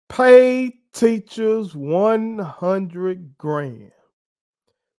Pay teachers 100 grand.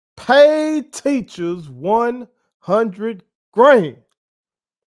 Pay teachers 100 grand.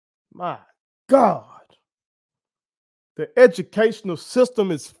 My God. The educational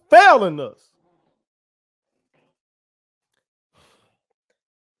system is failing us.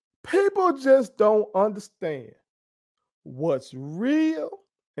 People just don't understand what's real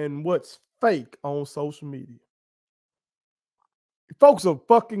and what's fake on social media. Folks are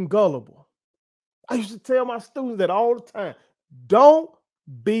fucking gullible. I used to tell my students that all the time. Don't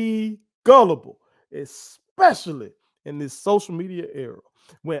be gullible, especially in this social media era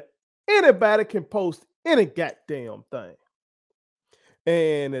when anybody can post any goddamn thing.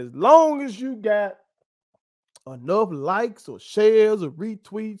 And as long as you got enough likes or shares or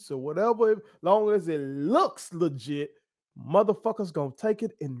retweets or whatever, as long as it looks legit, motherfuckers gonna take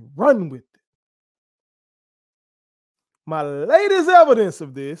it and run with it. My latest evidence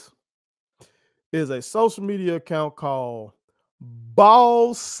of this is a social media account called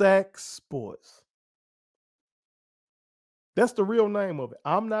Ballsack Sports. That's the real name of it.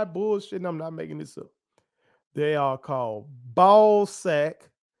 I'm not bullshitting. I'm not making this up. They are called Ballsack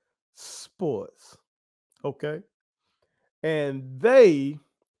Sports. Okay. And they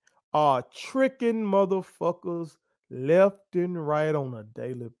are tricking motherfuckers left and right on a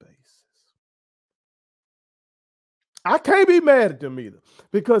daily basis. I can't be mad at them either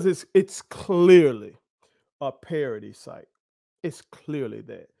because it's clearly a parody site. It's clearly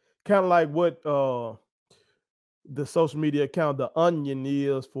that. Kind of like what the social media account, The Onion,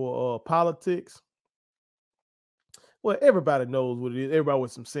 is for politics. Well, everybody knows what it is. Everybody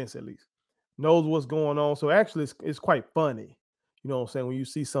with some sense, at least, knows what's going on. So actually, it's quite funny. You know what I'm saying? When you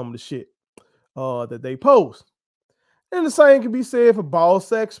see some of the shit that they post. And the same can be said for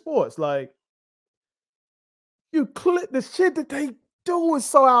Ballsack Sports. Like, you click the shit that they do is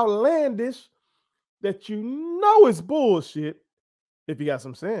so outlandish that you know it's bullshit if you got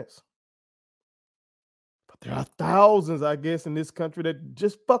some sense. But there are thousands, I guess, in this country that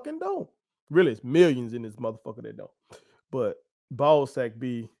just fucking don't. Really, it's millions in this motherfucker that don't. But Ballsack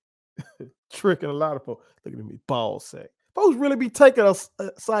be tricking a lot of folks. Look at me, Ballsack. Folks really be taking a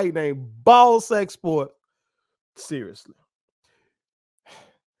site named Ballsack Sport seriously.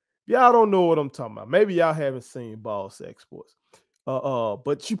 Y'all don't know what I'm talking about. Maybe y'all haven't seen Ballsack Sports.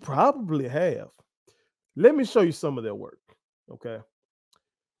 But you probably have. Let me show you some of their work. Okay.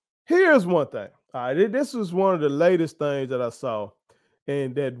 Here's one thing. All right, this was one of the latest things that I saw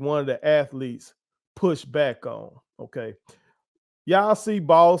and that one of the athletes pushed back on. Okay. Y'all see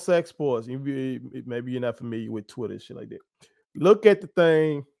Ballsack Sports. Maybe you're not familiar with Twitter and shit like that. Look at the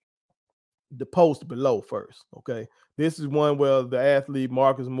thing, the post below first. Okay. This is one where the athlete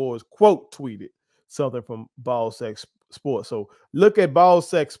Marcus Morris quote tweeted something from Ballsack Sports. So look at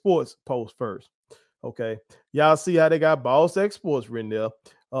Ballsack Sports post first. Okay. Y'all see how they got Ballsack Sports written there.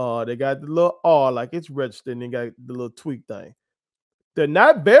 They got the little R like it's registered, and they got the little tweet thing. They're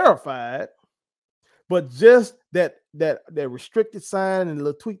not verified, but just that restricted sign and the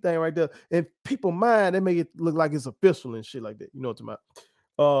little tweet thing right there. In people's mind, they make it look like it's official and shit like that. You know what I'm talking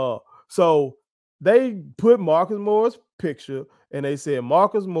about? So they put Marcus Morris' picture and they said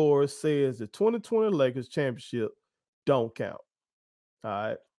Marcus Morris says the 2020 Lakers championship don't count. All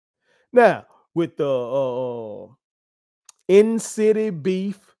right. Now, with the in-city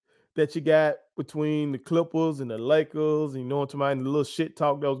beef that you got between the Clippers and the Lakers, you know what I'm talking about, and the little shit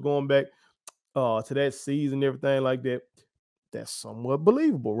talk that was going back to that season and everything like that, that's somewhat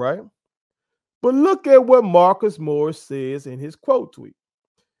believable, right? But look at what Marcus Morris says in his quote tweet.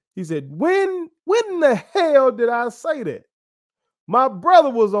 He said, when the hell did I say that? My brother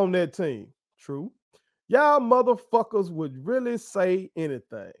was on that team. True. Y'all motherfuckers would really say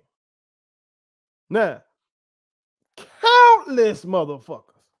anything. Now, countless motherfuckers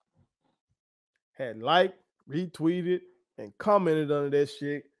had liked, retweeted, and commented under that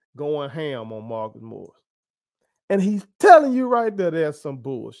shit going ham on Marcus Morris. And he's telling you right there that's some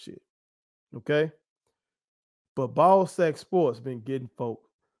bullshit. Okay? But Ballsack Sports been getting folk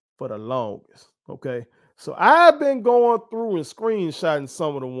for the longest. Okay? So I've been going through and screenshotting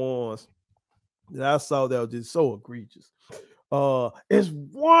some of the ones that I saw that were just so egregious. It's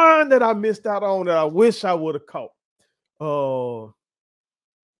one that I missed out on that I wish I would have caught.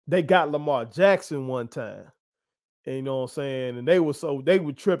 They got Lamar Jackson one time. And you know what I'm saying? And they were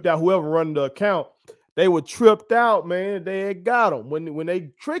tripped out. Whoever run the account, they were tripped out, man. They had got them. When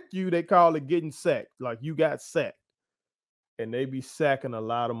they trick you, they call it getting sacked. Like you got sacked. And they be sacking a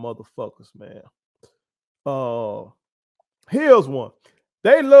lot of motherfuckers, man. Here's one.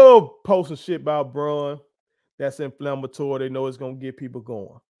 They love posting shit about Bron. That's inflammatory. They know it's gonna get people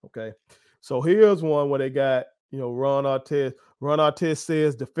going. Okay. So here's one where they got, Ron Artest. Ron Artest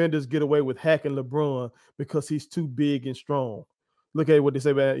says defenders get away with hacking LeBron because he's too big and strong. Look at what they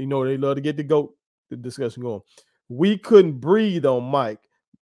say about, they love to get the discussion going. We couldn't breathe on Mike.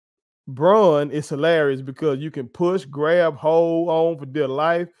 Braun is hilarious because you can push, grab, hold on for dear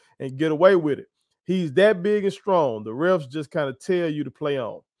life and get away with it. He's that big and strong. The refs just kind of tell you to play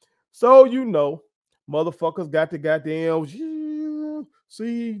on. So, motherfuckers got the goddamn,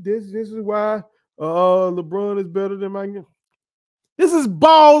 see, this is why LeBron is better than my. This is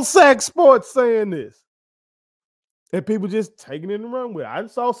Ballsack Sports saying this. And people just taking it and run with it. I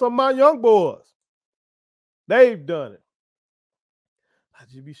saw some of my young boys. They've done it. I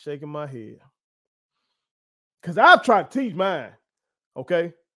just be shaking my head. Because I've tried to teach mine.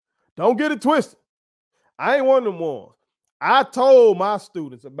 Okay? Don't get it twisted. I ain't one of them ones. I told my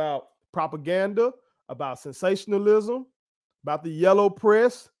students about propaganda, about sensationalism, about the yellow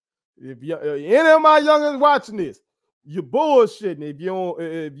press. If any of my youngins watching this, you're bullshitting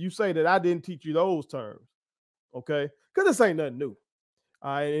if you say that I didn't teach you those terms. Okay? Because this ain't nothing new.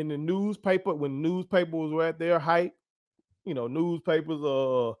 In the newspaper, when newspapers were at their height,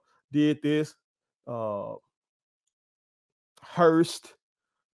 newspapers did this. Hearst,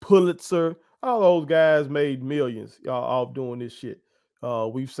 Pulitzer, all those guys made millions off doing this shit.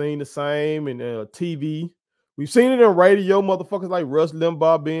 We've seen the same in TV. We've seen it in radio, motherfuckers like Rush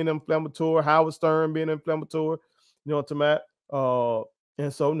Limbaugh being inflammatory, Howard Stern being inflammatory. You know what I'm talking about?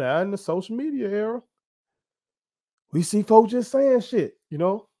 And so now in the social media era, we see folks just saying shit,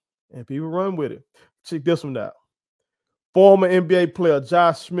 and people run with it. Check this one out. Former NBA player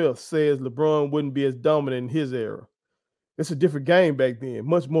Josh Smith says LeBron wouldn't be as dominant in his era. It's a different game back then,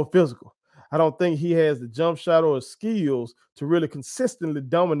 much more physical. I don't think he has the jump shot or skills to really consistently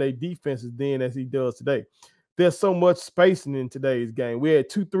dominate defenses then as he does today. There's so much spacing in today's game. We had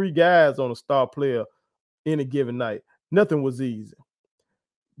 2-3 guys on a star player in a given night. Nothing was easy.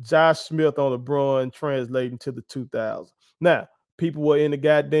 Josh Smith on LeBron translating to the 2000s. Now, people were in the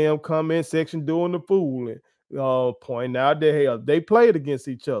goddamn comment section doing the fooling, pointing out that, hey, they played against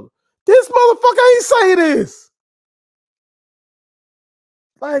each other. This motherfucker ain't say this.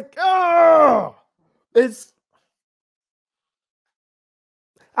 Like,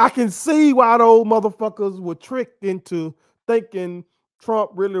 I can see why those motherfuckers were tricked into thinking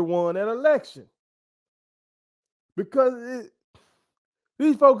Trump really won that election. Because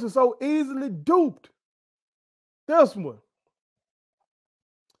these folks are so easily duped. This one.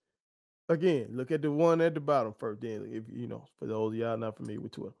 Again, look at the one at the bottom first. Then, if for those of y'all not familiar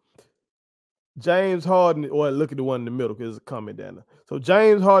with Twitter. James Harden, or look at the one in the middle because it's a comment down there. So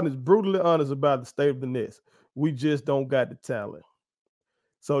James Harden is brutally honest about the state of the Nets. We just don't got the talent.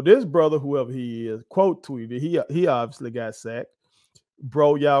 So this brother, whoever he is, quote tweeted, he obviously got sacked.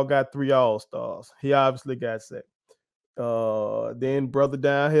 Bro, y'all got 3 All-Stars. He obviously got sacked. Then brother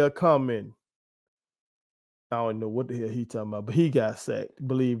down here commenting. I don't know what the hell he talking about, but he got sacked,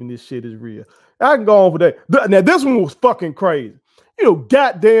 believing this shit is real. I can go on for that. Now, this one was fucking crazy.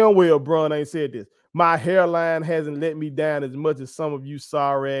 Goddamn well, Bron ain't said this. My hairline hasn't let me down as much as some of you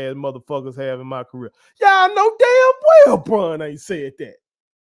sorry ass motherfuckers have in my career. Y'all know damn well Bron ain't said that.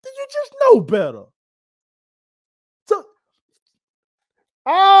 Did you just know better? So,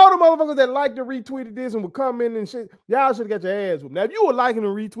 all the motherfuckers that liked and retweeted this and were commenting and shit, y'all should have got your ass whooped. Now, if you were liking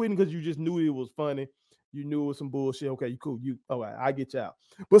and retweeting because you just knew it was funny, you knew it was some bullshit, okay, cool. All right, I get y'all.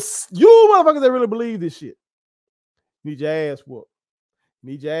 But you motherfuckers that really believe this shit, need your ass whooped.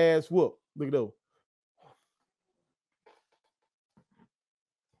 Need your ass whooped. Look at those.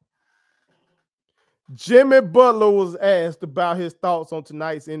 Jimmy Butler was asked about his thoughts on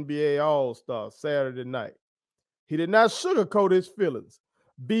tonight's NBA All-Star Saturday night. He did not sugarcoat his feelings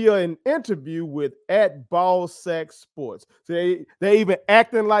via an interview with @Ballsack Sports. So they even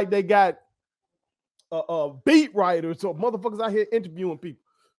acting like they got beat writers or motherfuckers out here interviewing people.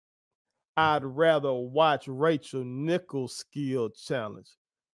 I'd rather watch Rachel Nichols' skill challenge,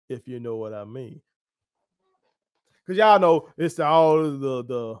 if you know what I mean. Because y'all know it's all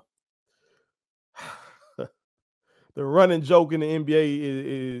the the running joke in the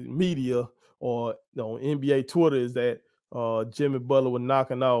NBA media or NBA Twitter is that Jimmy Butler was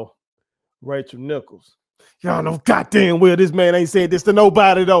knocking off Rachel Nichols. Y'all know goddamn well this man ain't said this to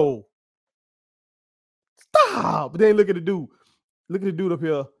nobody though. Stop. But then look at the dude. Look at the dude up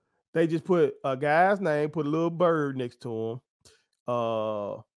here. They just put a guy's name, put a little bird next to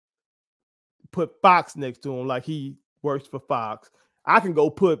him. Put Fox next to him like he works for Fox. I can go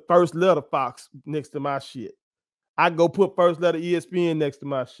put first letter Fox next to my shit. I can go put first letter ESPN next to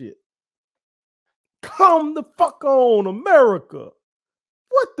my shit. Come the fuck on, America.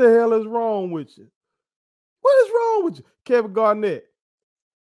 What the hell is wrong with you? What is wrong with you? Kevin Garnett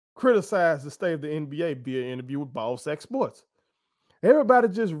criticized the state of the NBA via an interview with Ballsack Sports. Everybody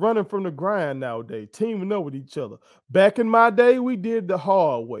just running from the grind nowadays, teaming up with each other. Back in my day, we did the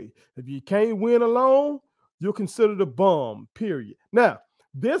hard way. If you can't win alone, you're considered a bum, period. Now,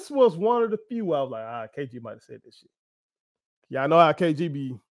 this was one of the few I was like, KG might have said this shit. Yeah, I know how KG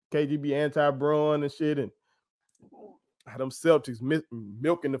be anti-Bron and shit, and how them Celtics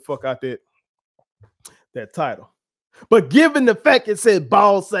milking the fuck out that title. But given the fact it said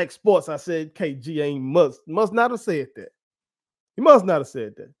Ballsack Sports, I said KG ain't must not have said that. He must not have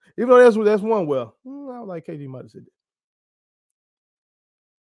said that. Even though that's one well. I was like KG might have said that.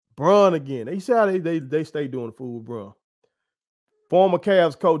 Bron again. They see how they stay doing the fool with Bron. Former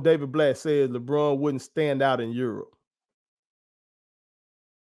Cavs coach David Blatt says LeBron wouldn't stand out in Europe.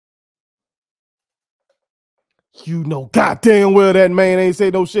 You know goddamn well that man ain't say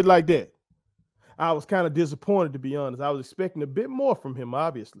no shit like that. I was kind of disappointed, to be honest. I was expecting a bit more from him,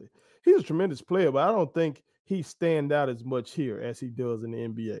 obviously. He's a tremendous player, but I don't think he stand out as much here as he does in the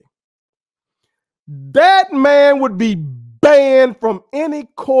NBA. That man would be banned from any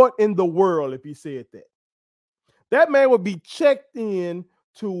court in the world if he said that. That man would be checked in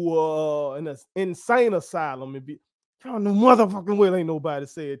to an insane asylum and be, on the motherfucking well ain't nobody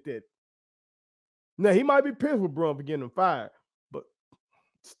said that. Now, he might be pissed with Bron for getting him fired, but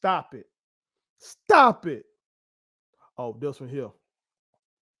stop it. Stop it. Oh, this one here.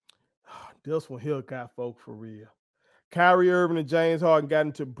 This one here got folk for real. Kyrie Irving and James Harden got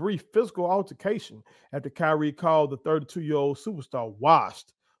into a brief physical altercation after Kyrie called the 32-year-old superstar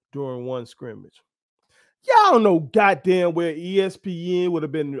washed during one scrimmage. Y'all know goddamn well ESPN would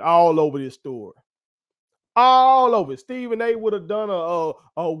have been all over this story. All over. Stephen A would have done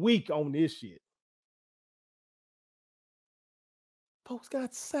a week on this shit. Folks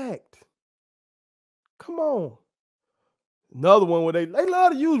got sacked. Come on. Another one where they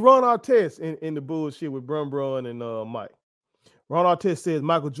love to use Ron Artest in the bullshit with Bron and Mike. Ron Artest says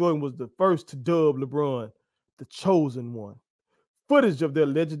Michael Jordan was the first to dub LeBron the chosen one. Footage of their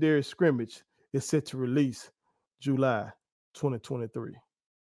legendary scrimmage is set to release July 2023.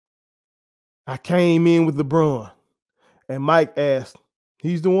 I came in with LeBron, and Mike asked,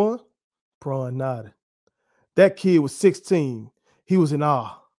 he's the one? Bron nodded. That kid was 16. He was in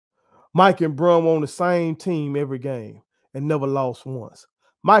awe. Mike and Bron were on the same team every game and never lost once.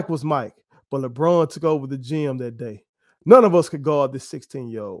 Mike was Mike, but LeBron took over the gym that day. None of us could guard this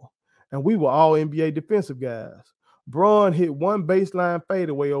 16-year-old, and we were all NBA defensive guys. Bron hit one baseline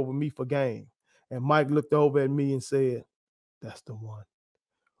fadeaway over me for game, and Mike looked over at me and said, that's the one.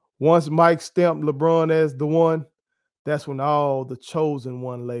 Once Mike stamped LeBron as the one, that's when all the chosen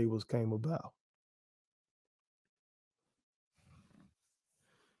one labels came about.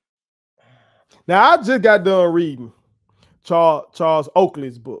 Now, I just got done reading Charles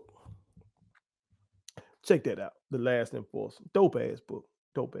Oakley's book. Check that out. The Last Enforcer. Dope ass book.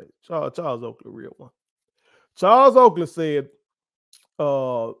 Dope ass. Charles Oakley, real one. Charles Oakley said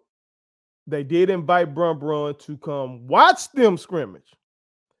they did invite Bron to come watch them scrimmage.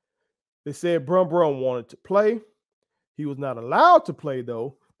 They said Bron wanted to play. He was not allowed to play,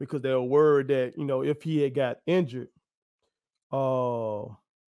 though, because they were worried that, if he had got injured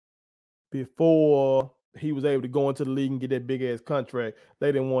before he was able to go into the league and get that big ass contract,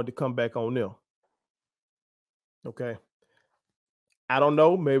 they didn't want to come back on them. Okay. I don't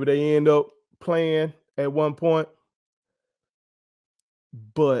know. Maybe they end up playing at one point.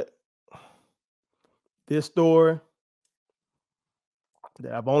 But this story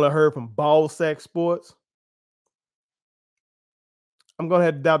that I've only heard from Ballsack Sports, I'm going to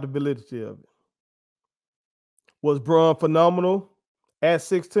have to doubt the validity of it. Was Bron phenomenal at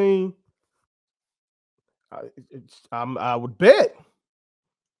 16? I would bet.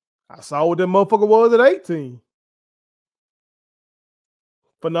 I saw what that motherfucker was at 18.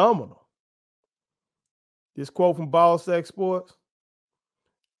 Phenomenal. This quote from Ballsack Sports,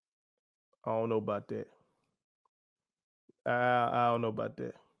 I don't know about that. I don't know about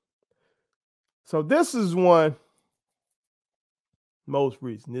that. So this is one most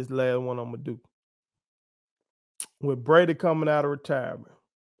recent. This last one I'm going to do. With Brady coming out of retirement.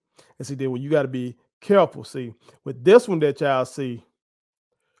 And see, then, well, you got to be careful. See, with this one that y'all see,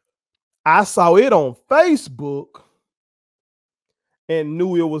 I saw it on Facebook and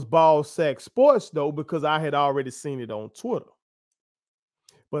knew it was Ballsack Sports, though, because I had already seen it on Twitter.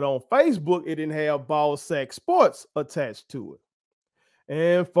 But on Facebook, it didn't have Ballsack Sports attached to it.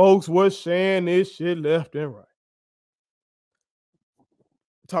 And folks were sharing this shit left and right.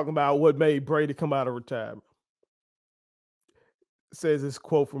 Talking about what made Brady come out of retirement. says this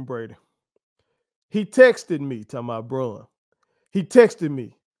quote from Brady. He texted me, talking about Bruin. He texted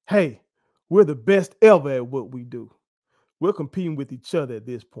me, hey, we're the best ever at what we do. We're competing with each other at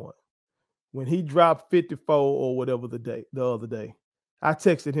this point. When he dropped 54 or whatever the other day, I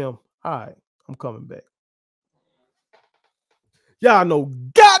texted him, all right, I'm coming back. Y'all know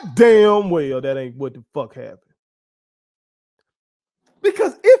goddamn well that ain't what the fuck happened.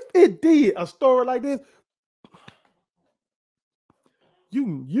 Because if it did, a story like this,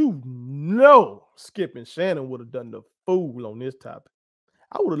 you know Skip and Shannon would have done the fool on this topic.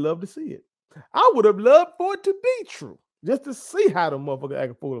 I would have loved to see it. I would have loved for it to be true, just to see how the motherfucker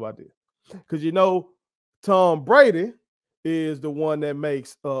act a fool about this. Because you know, Tom Brady is the one that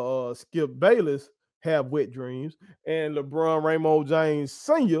makes Skip Bayless have wet dreams, and LeBron Raymond James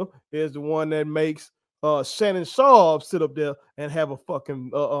Sr. is the one that makes Shannon Sharp sit up there and have a fucking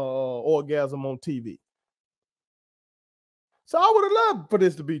orgasm on TV. So I would have loved for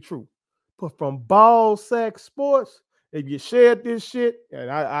this to be true. But from Ballsack Sports, if you shared this shit, and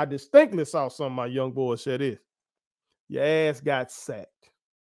I distinctly saw some of my young boys share this, your ass got sacked.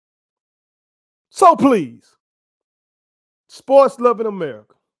 So please, sports loving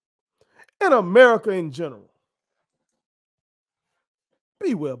America, and America in general,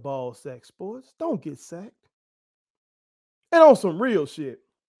 beware Ballsack Sports. Don't get sacked. And on some real shit,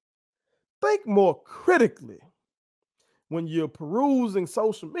 think more critically when you're perusing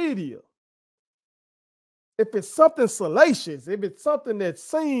social media. If it's something salacious, if it's something that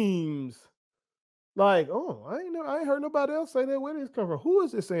seems like, oh, I ain't heard nobody else say that. Where did this come from? Who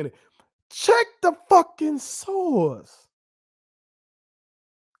is this saying it? Check the fucking source.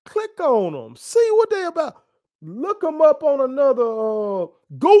 Click on them. See what they're about. Look them up on another,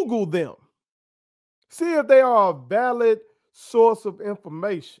 Google them. See if they are a valid source of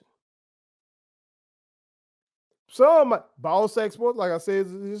information. Some Ballsack Sports, like I said,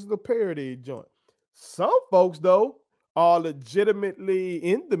 is the parody joint. Some folks, though, are legitimately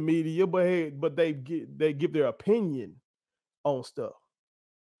in the media, but they give their opinion on stuff.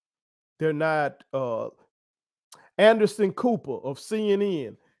 They're not Anderson Cooper of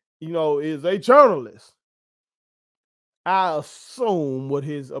CNN, is a journalist. I assume what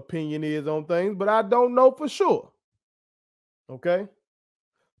his opinion is on things, but I don't know for sure. Okay?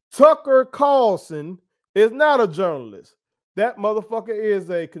 Tucker Carlson is not a journalist. That motherfucker is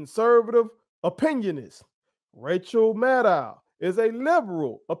a conservative opinionist. Rachel Maddow is a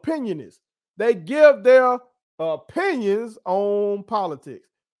liberal opinionist. They give their opinions on politics.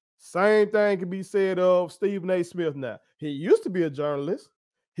 Same thing can be said of Stephen A. Smith now. He used to be a journalist.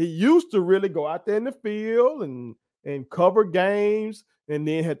 He used to really go out there in the field and cover games and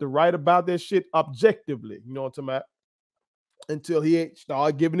then had to write about that shit objectively. You know what I'm talking about? Until he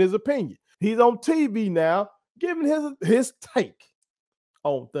started giving his opinion. He's on TV now giving his take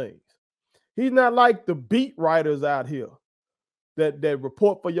on things. He's not like the beat writers out here that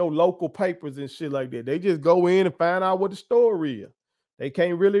report for your local papers and shit like that. They just go in and find out what the story is. They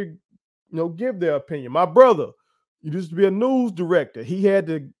can't really, give their opinion. My brother used to be a news director. He had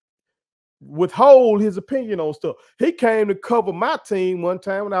to withhold his opinion on stuff. He came to cover my team one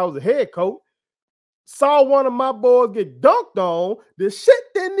time when I was a head coach. Saw one of my boys get dunked on. The shit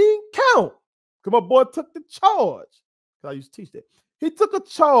didn't even count. Because my boy took the charge. I used to teach that. He took a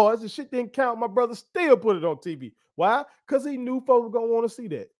charge. The shit didn't count. My brother still put it on TV. Why? Because he knew folks were going to want to see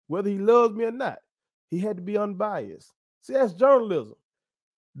that. Whether he loves me or not. He had to be unbiased. See, that's journalism.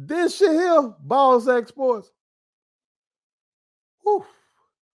 This shit here, Ballsack Sports. Whew.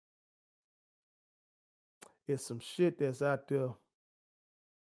 It's some shit that's out there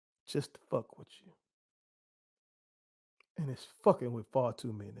just to fuck with you. And it's fucking with far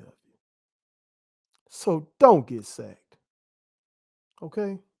too many of you. So don't get sacked.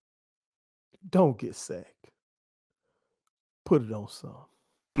 Okay? Don't get sacked. Put it on some.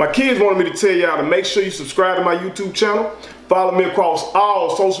 My kids wanted me to tell y'all to make sure you subscribe to my YouTube channel, follow me across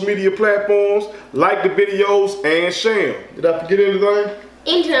all social media platforms, like the videos, and share them. Did I forget anything?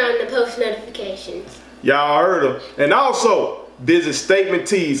 And turn on the post notifications. Y'all heard them. And also, visit Statement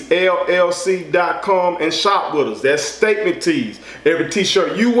Tees, LLC.com and shop with us. That's Statement Tees. Every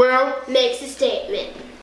t-shirt you wear makes a statement.